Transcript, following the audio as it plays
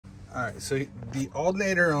All right, so the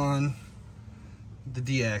alternator on the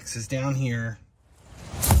DX is down here.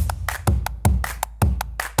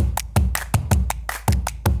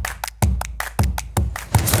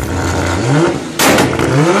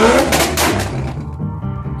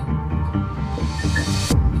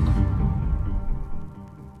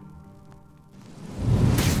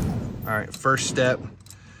 All right, first step,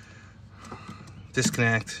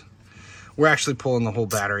 disconnect. We're actually pulling the whole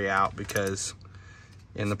battery out because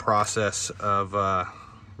in the process of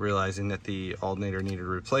realizing that the alternator needed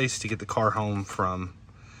replaced to get the car home from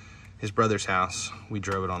his brother's house, we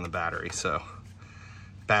drove it on the battery. So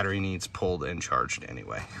battery needs pulled and charged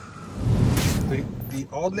anyway. The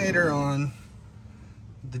alternator on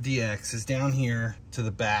the DX is down here to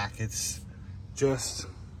the back. It's just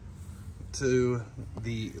to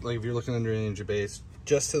the, like if you're looking under an engine bay, it's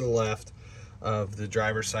just to the left of the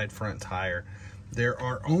driver's side front tire. There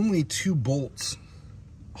are only 2 bolts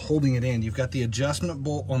holding it in. You've got the adjustment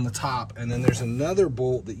bolt on the top, and then there's another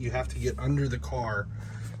bolt that you have to get under the car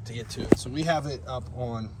to get to it. So we have it up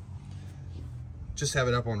on, just have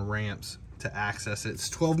it up on ramps to access it. It's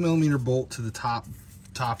 12mm bolt to the top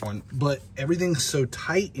one, but everything's so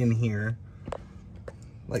tight in here,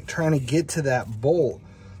 like trying to get to that bolt,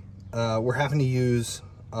 we're having to use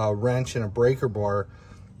a wrench and a breaker bar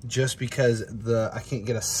just because I can't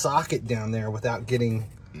get a socket down there without getting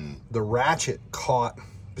the ratchet caught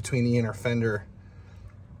between the inner fender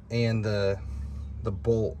and the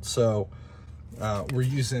bolt. So we're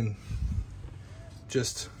using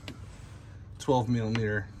just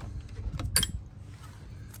 12mm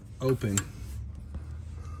open,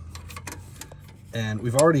 and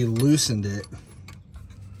we've already loosened it,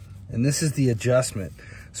 and this is the adjustment.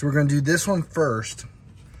 So we're going to do this one first.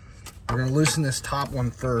 We're going to loosen this top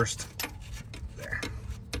one first. There,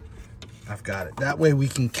 I've got it. That way we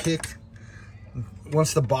can kick,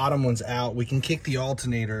 once the bottom one's out, we can kick the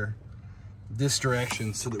alternator this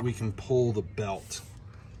direction so that we can pull the belt.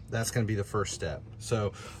 That's going to be the first step.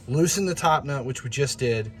 So loosen the top nut, which we just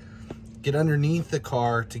did, get underneath the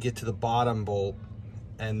car to get to the bottom bolt,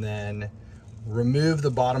 and then remove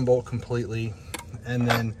the bottom bolt completely, and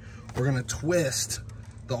then we're going to twist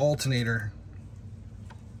the alternator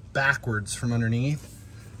backwards from underneath,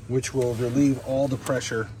 which will relieve all the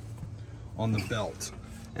pressure on the belt.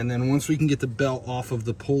 And then once we can get the belt off of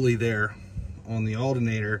the pulley there on the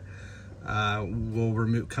alternator,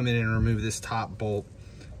 we'll come in and remove this top bolt,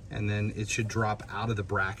 and then it should drop out of the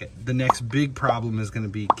bracket. The next big problem is going to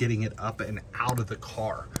be getting it up and out of the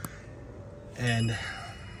car. And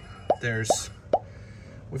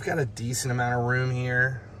we've got a decent amount of room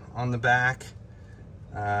here on the back.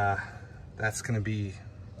 That's going to be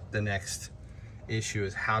the next issue,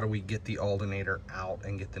 is how do we get the alternator out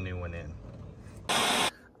and get the new one in.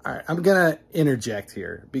 All right, I'm gonna interject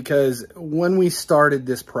here because when we started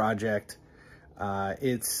this project,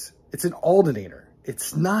 it's an alternator.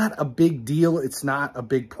 It's not a big deal. It's not a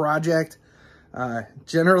big project.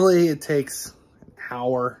 Generally, it takes an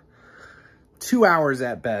hour, 2 hours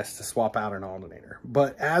at best to swap out an alternator.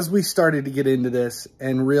 But as we started to get into this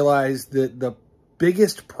and realized that the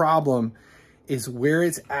biggest problem is where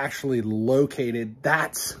it's actually located,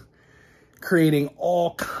 that's creating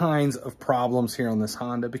all kinds of problems here on this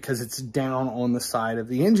Honda because it's down on the side of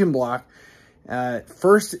the engine block.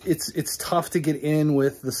 First, it's tough to get in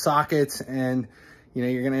with the sockets, and you know,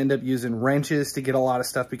 you're going to end up using wrenches to get a lot of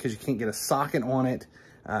stuff because you can't get a socket on it.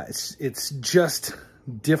 It's just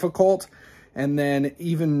difficult. And then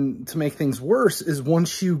even to make things worse is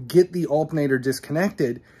once you get the alternator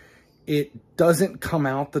disconnected, it doesn't come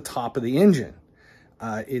out the top of the engine.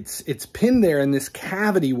 It's pinned there in this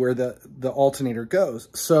cavity where the alternator goes.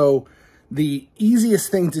 So the easiest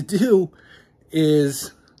thing to do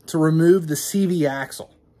is to remove the CV axle.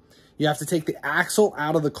 You have to take the axle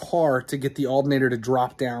out of the car to get the alternator to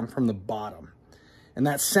drop down from the bottom. And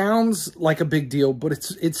that sounds like a big deal, but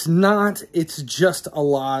it's not. It's just a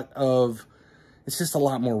lot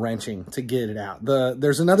more wrenching to get it out.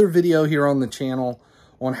 There's another video here on the channel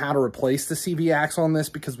on how to replace the CV axle on this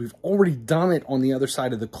because we've already done it on the other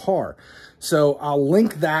side of the car. So I'll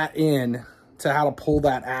link that in to how to pull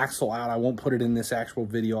that axle out. I won't put it in this actual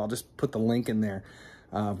video. I'll just put the link in there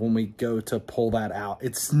when we go to pull that out.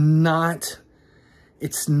 It's not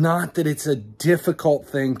that it's a difficult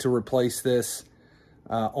thing to replace this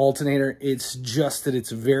alternator. It's just that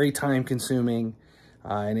it's very time consuming,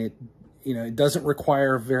 and it doesn't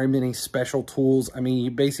require very many special tools. I mean,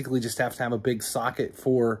 you basically just have to have a big socket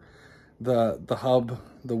for the hub,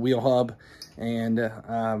 the wheel hub, and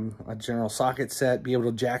a general socket set, be able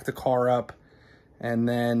to jack the car up, and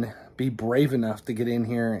then be brave enough to get in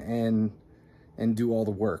here and and do all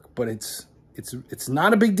the work. But it's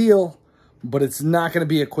not a big deal, but it's not going to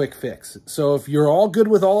be a quick fix. So if you're all good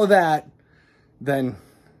with all of that, then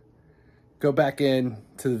go back in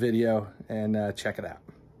to the video and check it out.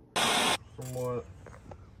 From what?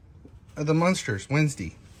 The Munsters,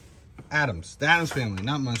 Wednesday. Adams, the Adams family,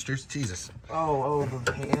 not Munsters. Jesus. Oh,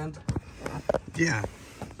 the hand? Yeah.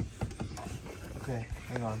 Okay,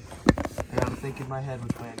 hang on. I gotta think in my head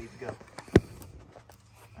which way I need to go.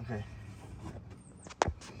 Okay.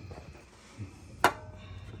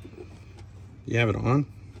 You have it on?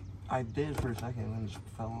 I did for a second and then it just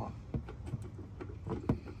fell off.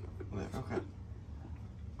 There, okay.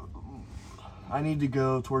 I need to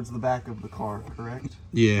go towards the back of the car, correct?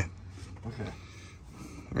 Yeah. Okay.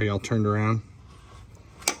 Are y'all turned around?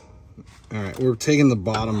 All right, we're taking the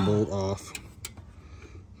bottom bolt off.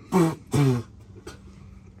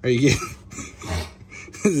 Are you getting...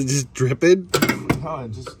 Is it just dripping? No,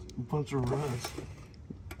 just a bunch of rust.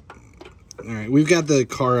 All right, we've got the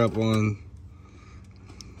car up on...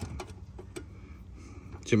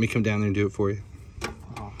 Do you want me to come down there and do it for you?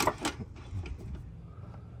 Oh.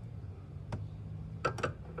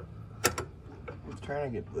 I'm trying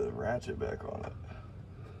to get the ratchet back on it.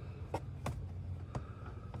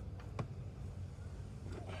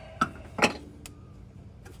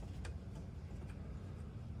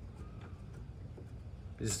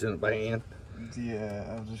 You just doing it by hand? Yeah,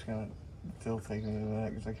 I was just gonna still thinking of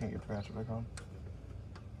that because I can't get the ratchet back on.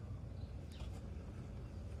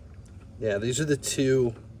 Yeah, these are the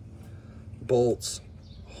two bolts.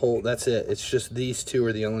 That's it. It's just these two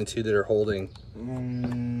are the only two that are holding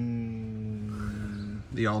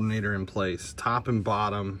the alternator in place. Top and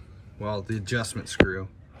bottom, well, the adjustment screw.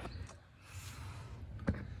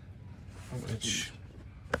 Which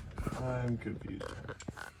I'm confused.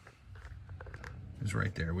 is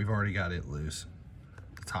right there. We've already got it loose.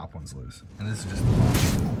 The top one's loose. And this is just the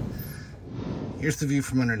bottom. Here's the view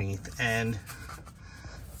from underneath, and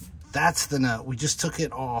that's the nut. We just took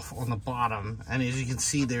it off on the bottom, and as you can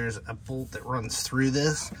see, there's a bolt that runs through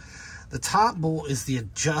this. The top bolt is the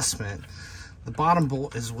adjustment. The bottom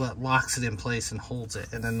bolt is what locks it in place and holds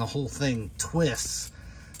it, and then the whole thing twists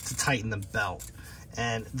to tighten the belt.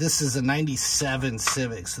 And this is a 97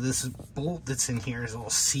 Civic, so this bolt that's in here is all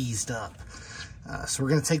seized up. So we're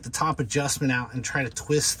going to take the top adjustment out and try to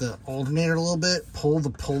twist the alternator a little bit, pull the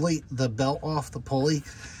pulley, the belt off the pulley,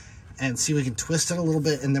 and see if we can twist it a little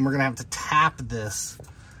bit, and then we're going to have to tap this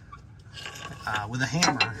with a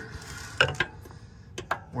hammer.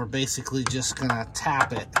 We're basically just going to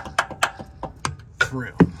tap it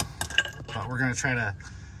through. But we're going to try to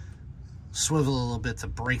swivel a little bit to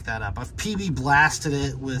break that up. I've PB blasted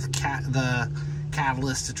it with the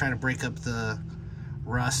catalyst to try to break up the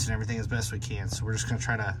rust and everything as best we can. So we're just going to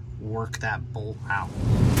try to work that bolt out.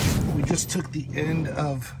 We just took the end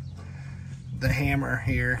of the hammer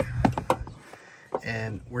here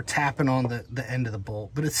and we're tapping on the end of the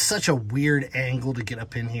bolt, but it's such a weird angle to get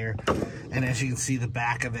up in here, and as you can see, the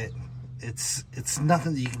back of it, it's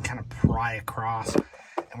nothing that you can kind of pry across,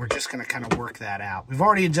 and we're just going to kind of work that out. We've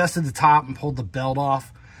already adjusted the top and pulled the belt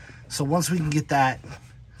off, so once we can get that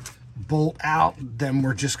bolt out, then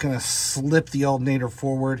we're just going to slip the alternator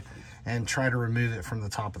forward and try to remove it from the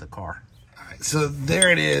top of the car. All right, so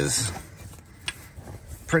there it is.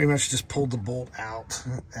 Pretty much just pulled the bolt out,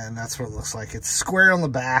 and that's what it looks like. It's square on the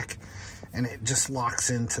back, and it just locks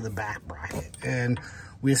into the back bracket, and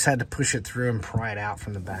we just had to push it through and pry it out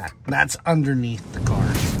from the back. That's underneath the car.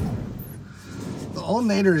 The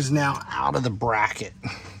alternator is now out of the bracket.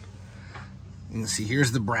 You can see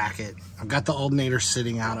here's the bracket. I've got the alternator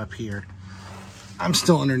sitting out up here. I'm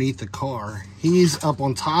still underneath the car. He's up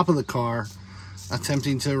on top of the car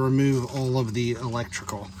attempting to remove all of the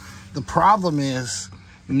electrical. The problem is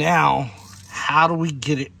now, how do we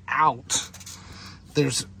get it out?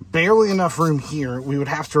 There's barely enough room here. We would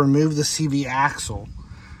have to remove the CV axle.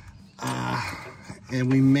 And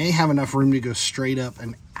we may have enough room to go straight up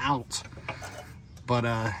and out. But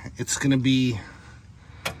it's going to be...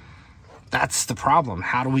 That's the problem.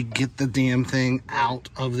 How do we get the damn thing out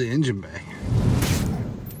of the engine bay?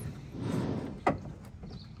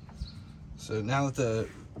 So now that the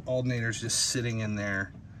alternator's just sitting in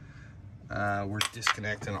there, we're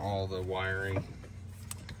disconnecting all the wiring.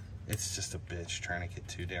 It's just a bitch trying to get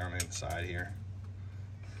two down inside here.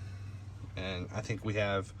 And I think we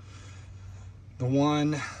have the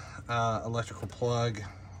one electrical plug,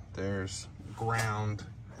 there's ground,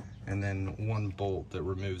 and then one bolt that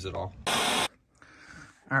removes it all.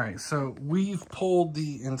 All right, so we've pulled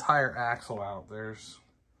the entire axle out. There's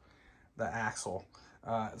the axle.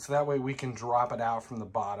 So that way we can drop it out from the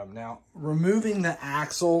bottom. Now, removing the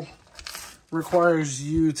axle requires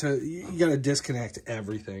you got to disconnect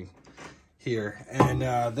everything here. And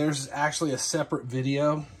there's actually a separate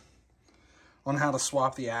video on how to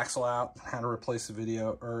swap the axle out, how to replace the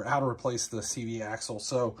CV axle.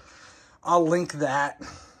 So I'll link that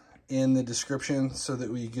in the description so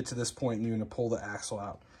that when you get to this point and you're going to pull the axle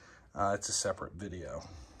out, it's a separate video.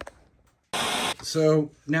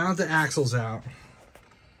 So now that the axle's out,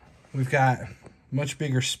 we've got much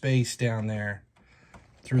bigger space down there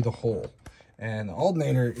through the hole. And the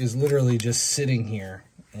alternator is literally just sitting here,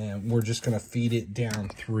 and we're just going to feed it down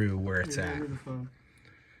through where it's at. You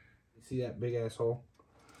see that big ass hole?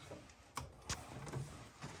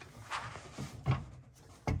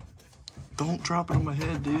 Don't drop it on my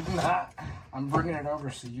head, dude. Nah, I'm bringing it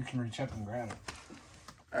over so you can reach up and grab it.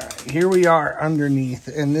 All right, here we are underneath,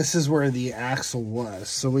 and this is where the axle was.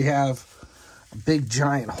 So we have a big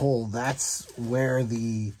giant hole. That's where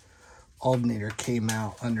the alternator came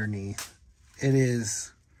out underneath. It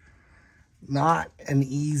is not an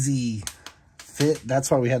easy fit.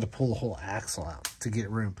 That's why we had to pull the whole axle out to get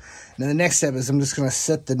room. Now the next step is I'm just going to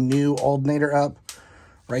set the new alternator up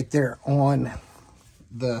right there on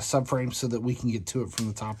the subframe so that we can get to it from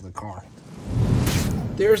the top of the car.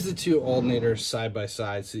 There's the two alternators side by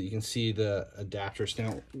side so that you can see the adapters.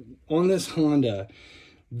 Now on this Honda,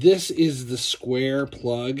 this is the square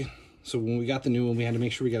plug. So when we got the new one, we had to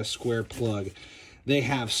make sure we got a square plug. They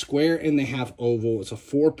have square and they have oval. It's a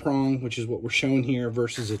 4-prong, which is what we're showing here,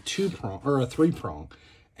 versus a 2-prong or a 3-prong.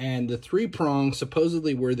 And the 3-prong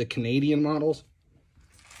supposedly were the Canadian models.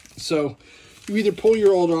 So you either pull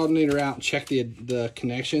your old alternator out and check the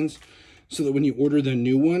connections so that when you order the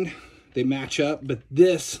new one, they match up. But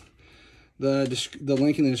this, the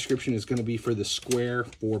link in the description is going to be for the square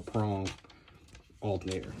 4-prong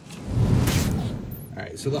alternator. All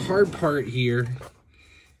right, so the hard part here,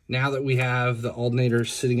 now that we have the alternator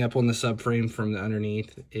sitting up on the subframe from the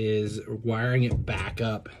underneath, is wiring it back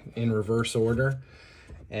up in reverse order.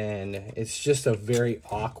 And it's just a very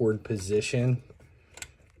awkward position.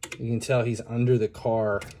 You can tell he's under the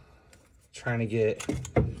car trying to get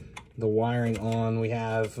the wiring on. We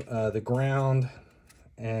have the ground,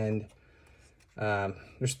 and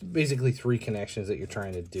there's basically 3 connections that you're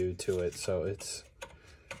trying to do to it. So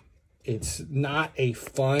it's not a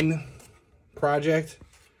fun project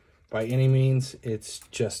by any means. It's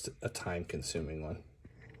just a time-consuming one.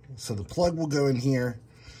 So the plug will go in here,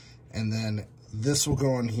 and then this will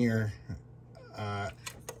go in here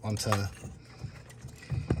onto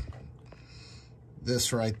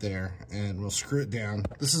this right there, and we'll screw it down.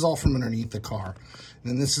 This is all from underneath the car.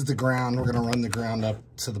 And then this is the ground. We're going to run the ground up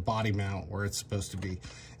to the body mount where it's supposed to be.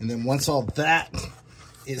 And then once all that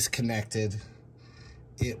is connected,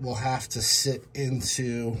 it will have to sit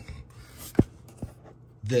into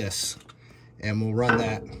this, and we'll run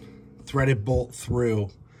that threaded bolt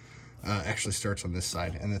through. Actually starts on this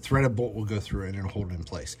side, and the threaded bolt will go through and it'll hold it in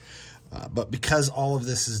place. But because all of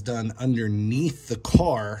this is done underneath the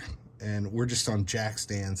car, and we're just on jack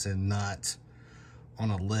stands and not on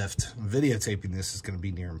a lift, videotaping this is going to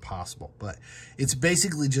be near impossible. But it's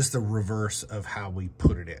basically just the reverse of how we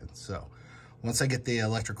put it in. So once I get the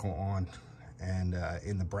electrical on and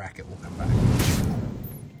in the bracket, we'll come back.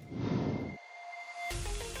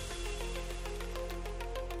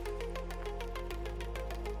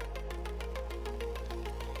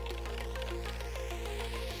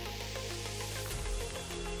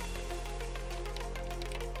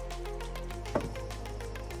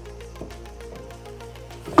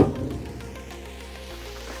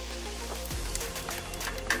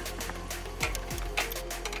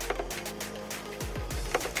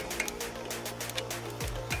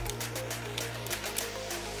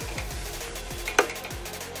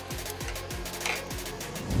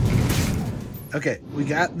 Okay, we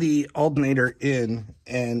got the alternator in,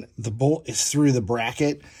 and the bolt is through the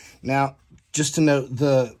bracket. Now, just to note,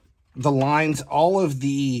 the lines, all of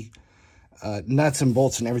the nuts and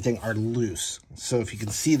bolts and everything are loose. So if you can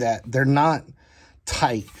see that, they're not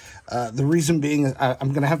tight. The reason being is I'm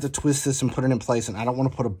going to have to twist this and put it in place, and I don't want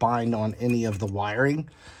to put a bind on any of the wiring.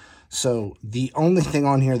 So the only thing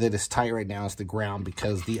on here that is tight right now is the ground,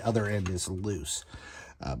 because the other end is loose.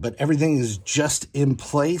 But everything is just in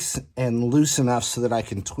place and loose enough so that I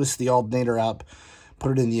can twist the alternator up,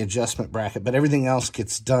 put it in the adjustment bracket. But everything else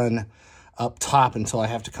gets done up top until I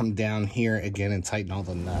have to come down here again and tighten all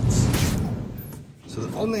the nuts. So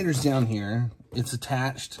the alternator's down here. It's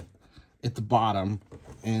attached at the bottom.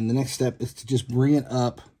 And the next step is to just bring it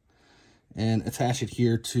up and attach it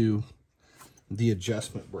here to the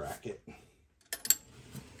adjustment bracket.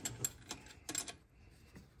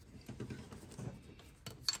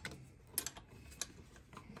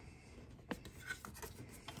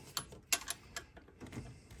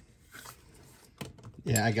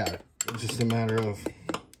 Yeah, I got it. It's just a matter of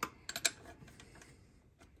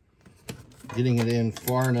getting it in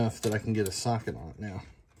far enough that I can get a socket on it now.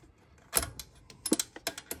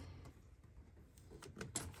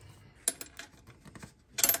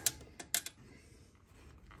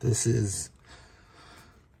 This is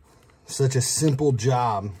such a simple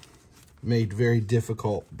job made very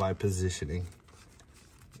difficult by positioning.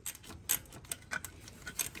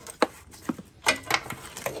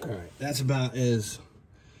 All right, that's about as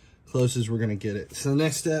close as we're gonna get it. So the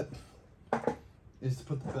next step is to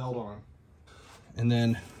put the belt on, and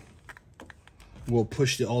then we'll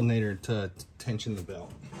push the alternator to tension the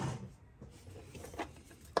belt.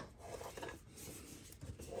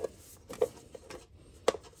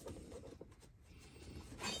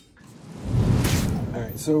 All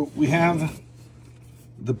right, so we have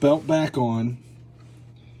the belt back on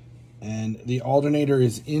and the alternator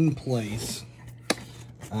is in place.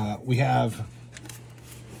 We have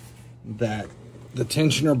the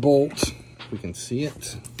tensioner bolt, we can see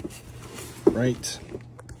it right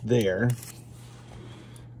there.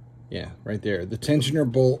 Yeah, right there. The tensioner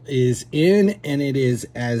bolt is in, and it is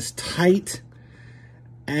as tight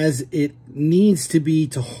as it needs to be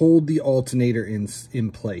to hold the alternator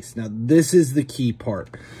in place. Now, this is the key part,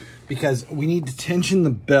 because we need to tension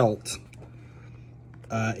the belt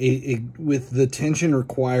with the tension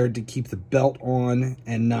required to keep the belt on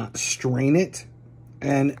and not strain it.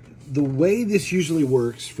 And the way this usually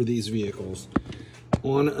works for these vehicles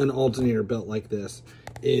on an alternator belt like this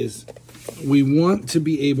is we want to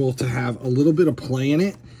be able to have a little bit of play in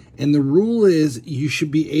it. And the rule is you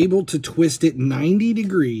should be able to twist it 90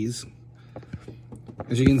 degrees.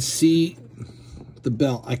 As you can see the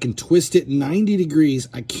belt, I can twist it 90 degrees.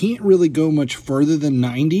 I can't really go much further than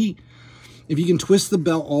 90. If you can twist the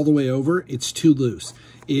belt all the way over, it's too loose.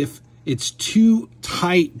 If it's too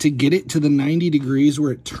tight to get it to the 90 degrees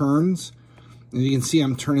where it turns, and you can see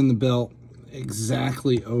I'm turning the belt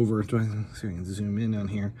exactly over. Do I see if I can zoom in on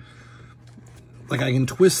here? Like, I can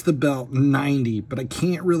twist the belt 90, but I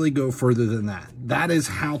can't really go further than that. That is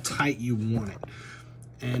how tight you want it.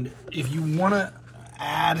 And if you want to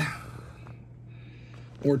add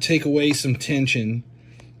or take away some tension,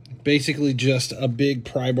 basically just a big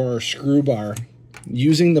pry bar or screw bar,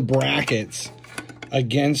 using the brackets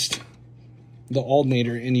against the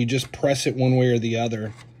alternator, and you just press it one way or the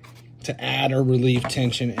other to add or relieve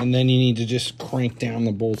tension, and then you need to just crank down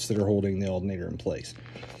the bolts that are holding the alternator in place.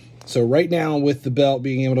 So right now, with the belt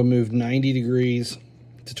being able to move 90 degrees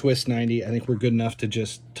to twist 90, I think we're good enough to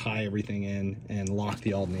just tie everything in and lock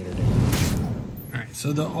the alternator down. All right,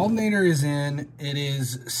 so the alternator is in. It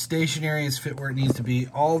is stationary. It's fit where it needs to be.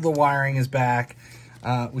 All of the wiring is back.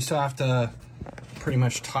 We still have to pretty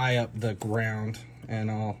much tie up the ground, and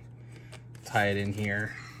I'll tie it in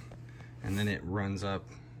here, and then it runs up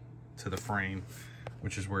to the frame,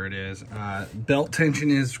 which is where it is. Belt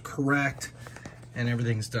tension is correct, and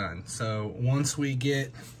everything's done. So once we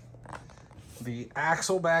get the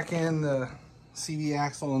axle back in, the CV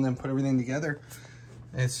axle, and then put everything together,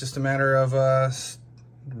 it's just a matter of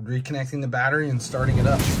reconnecting the battery and starting it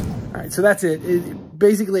up. All right, so that's it.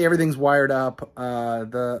 Basically, everything's wired up.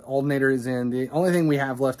 The alternator is in. The only thing we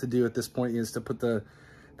have left to do at this point is to put the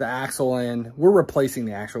axle in. We're replacing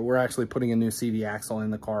the axle. We're actually putting a new CV axle in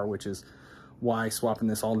the car, which is why swapping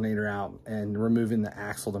this alternator out and removing the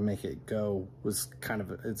axle to make it go was kind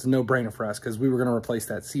of, it's a no-brainer for us, because we were going to replace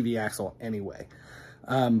that CV axle anyway.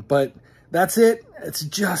 But that's it. It's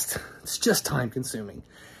just time consuming.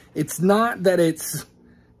 It's not that it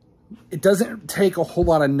doesn't take a whole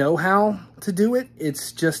lot of know-how to do it.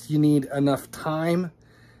 It's just you need enough time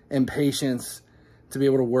and patience to be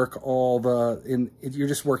able to work you're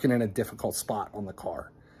just working in a difficult spot on the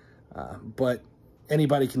car. But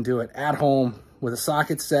anybody can do it at home with a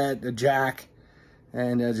socket set, a jack,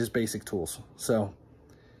 and just basic tools. So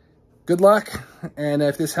good luck. And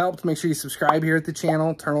if this helped, make sure you subscribe here at the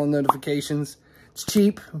channel, turn on notifications. It's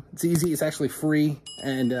cheap, it's easy, it's actually free,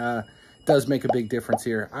 and does make a big difference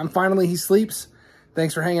here. I'm finally He Sleeps.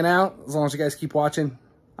 Thanks for hanging out. As long as you guys keep watching,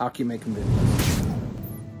 I'll keep making videos.